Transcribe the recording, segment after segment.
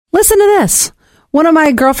Listen to this. One of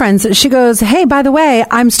my girlfriends, she goes, hey, by the way,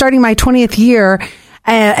 I'm starting my 20th year.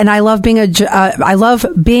 And I love being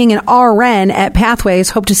an RN at Pathways.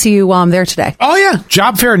 Hope to see you while I'm there today. Oh, yeah.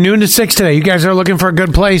 Job fair, noon to 6 today. You guys are looking for a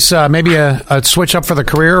good place, maybe a switch up for the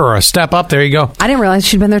career or a step up. There you go. I didn't realize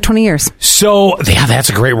she'd been there 20 years. So, yeah, that's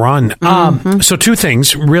a great run. So two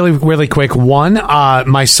things really, really quick. One,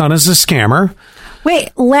 my son is a scammer.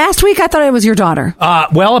 Wait, last week I thought it was your daughter.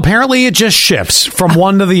 Well, apparently it just shifts from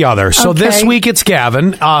one to the other. So this week it's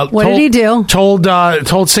Gavin. What did he do? Told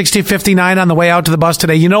 6059 on the way out to the bus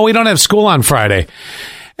today, we don't have school on Friday.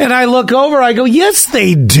 And I look over, I go, yes,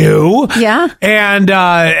 they do. Yeah. And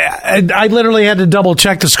I literally had to double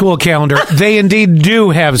check the school calendar. They indeed do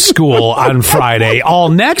have school on Friday. All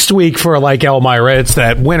next week for Elmira, it's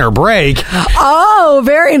that winter break. Oh,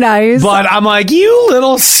 very nice. But I'm like, you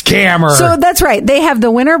little scammer. So that's right. They have the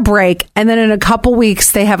winter break, and then in a couple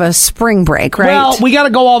weeks, they have a spring break, right? Well, we got to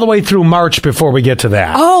go all the way through March before we get to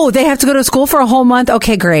that. Oh, they have to go to school for a whole month?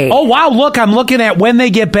 Okay, great. Oh, wow. Look, I'm looking at when they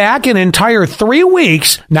get back, an entire 3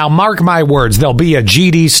 weeks. Now, mark my words, there'll be a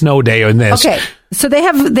GD snow day in this. Okay, so they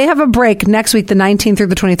have a break next week, the 19th through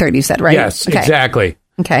the 23rd, you said, right? Yes, okay. Exactly.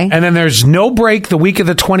 Okay. And then there's no break the week of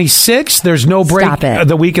the 26th. There's no break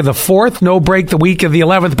the week of the 4th. No break the week of the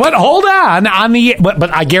 11th. But hold on.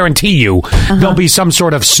 But I guarantee you there'll be some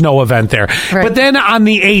sort of snow event there. Right. But then on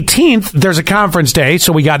the 18th, there's a conference day.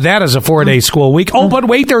 So we got that as a 4-day school week. Oh, but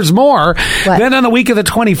wait, there's more. What? Then on the week of the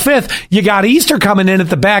 25th, you got Easter coming in at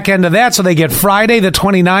the back end of that. So they get Friday the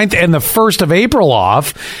 29th and the 1st of April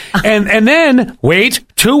off. And then, wait,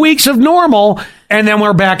 2 weeks of normal. And then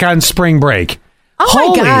we're back on spring break. Oh,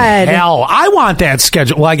 holy my God. hell. I want that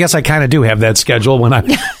schedule. Well, I guess I kind of do have that schedule when I'm...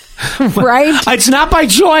 Right? It's not by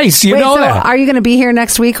choice. You know that. Are you going to be here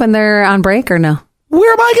next week when they're on break or no?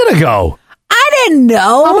 Where am I going to go? I didn't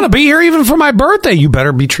know. I'm going to be here even for my birthday. You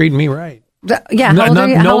better be treating me right. Yeah, how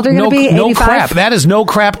old are you going to be? 85? No crap. That is no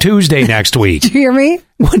crap Tuesday next week. Did you hear me?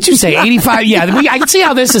 What'd you say? 85? Yeah, I can see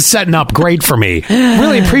how this is setting up great for me.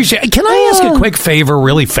 Really appreciate it. Can I ask a quick favor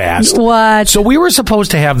really fast? What? So we were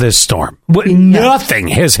supposed to have this storm. Nothing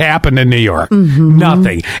has happened in New York. Mm-hmm.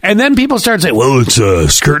 Nothing. And then people start saying, well, it's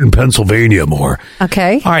skirting Pennsylvania more.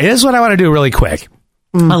 Okay. All right, this is what I want to do really quick.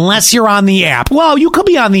 Unless you're on the app. Well, you could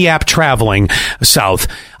be on the app traveling south.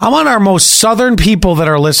 I want our most southern people that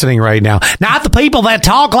are listening right now. Not the people that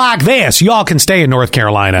talk like this. Y'all can stay in North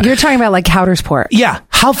Carolina. You're talking about Coudersport. Yeah.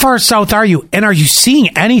 How far south are you? And are you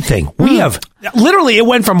seeing anything? We have... Literally, it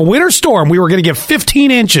went from a winter storm. We were going to get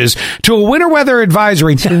 15 inches to a winter weather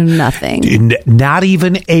advisory. To nothing. Not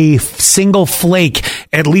even a single flake,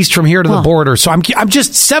 at least from here to the border. So I'm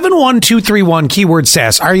just 71231 keyword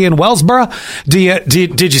sass. Are you in Wellsboro?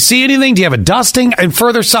 Did you see anything? Do you have a dusting? And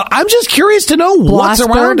further south, I'm just curious to know what's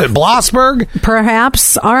around it. Blossburg?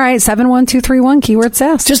 Perhaps. All right, 71231 keyword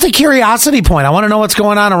sass. Just a curiosity point. I want to know what's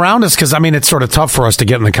going on around us because, it's sort of tough for us to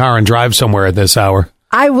get in the car and drive somewhere at this hour.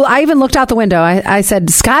 I even looked out the window. I said,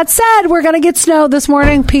 Scott said we're going to get snow this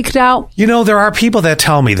morning. Peeked out. There are people that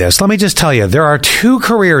tell me this. Let me just tell you, there are 2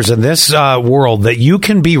 careers in this world that you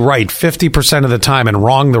can be right 50% of the time and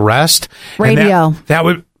wrong the rest. Radio. That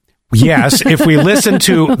would... Yes, if we listen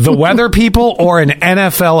to the weather people or an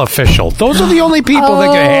NFL official. Those are the only people that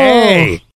go, hey...